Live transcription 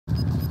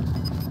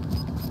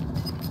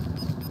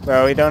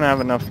Bro, we don't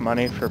have enough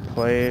money for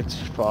plates.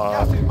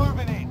 Fuck.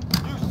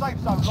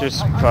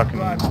 Just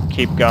fucking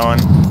keep going.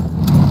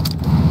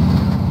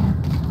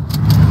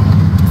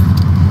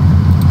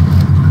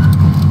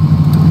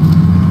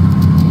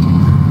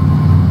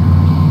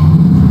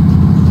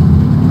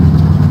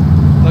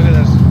 Look at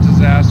this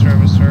disaster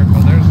of a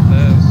circle. There's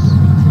this.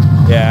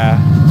 Yeah,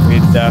 we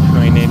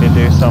definitely need to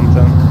do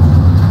something.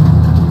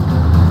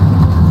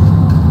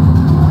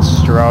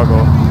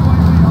 Struggle.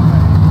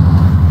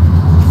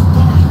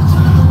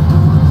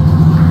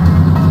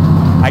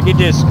 I could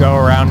just go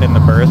around in the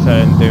Bertha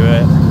and do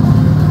it.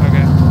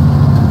 Okay.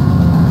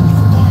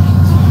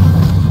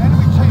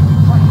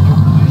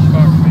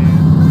 Fuck me.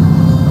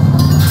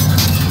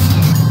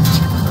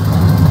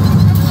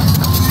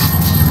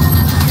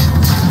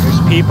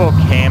 There's people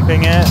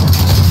camping it.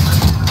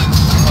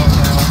 Oh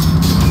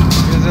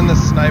no. He was in the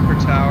sniper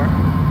tower.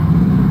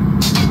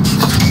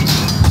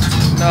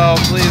 No,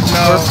 please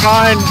no. We're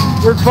fine.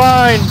 We're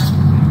fine.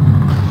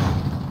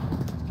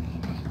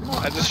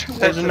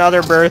 There's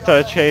another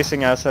Bertha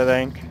chasing us, I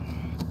think.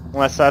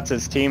 Unless that's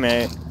his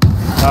teammate.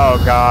 Oh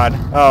god.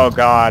 Oh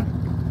god.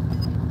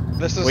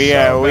 This is We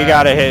so bad.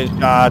 gotta hit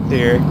shots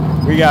here.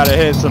 We gotta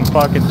hit some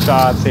fucking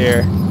shots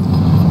here.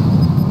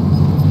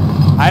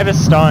 I have a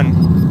stun.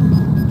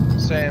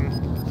 Same.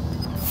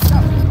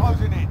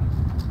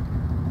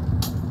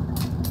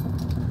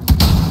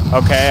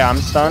 Okay, I'm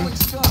stunned.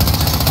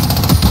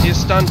 He's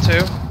stunned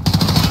too.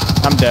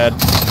 I'm dead.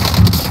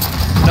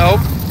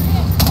 Nope.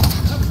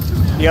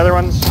 The other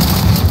one's...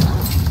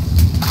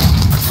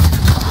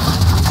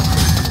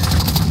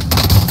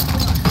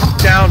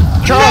 Down.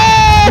 No!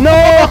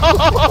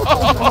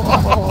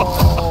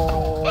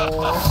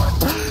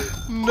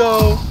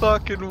 No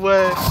fucking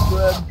way.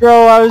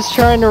 Bro, I was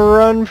trying to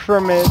run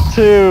from it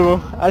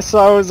too. I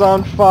saw it was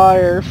on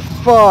fire.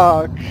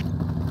 Fuck.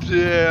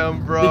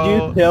 Damn, bro. Did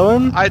you kill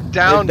him? I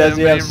downed him, Does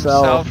he made have him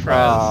self-res.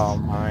 Oh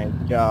my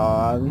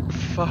god.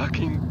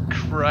 Fucking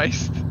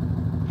Christ.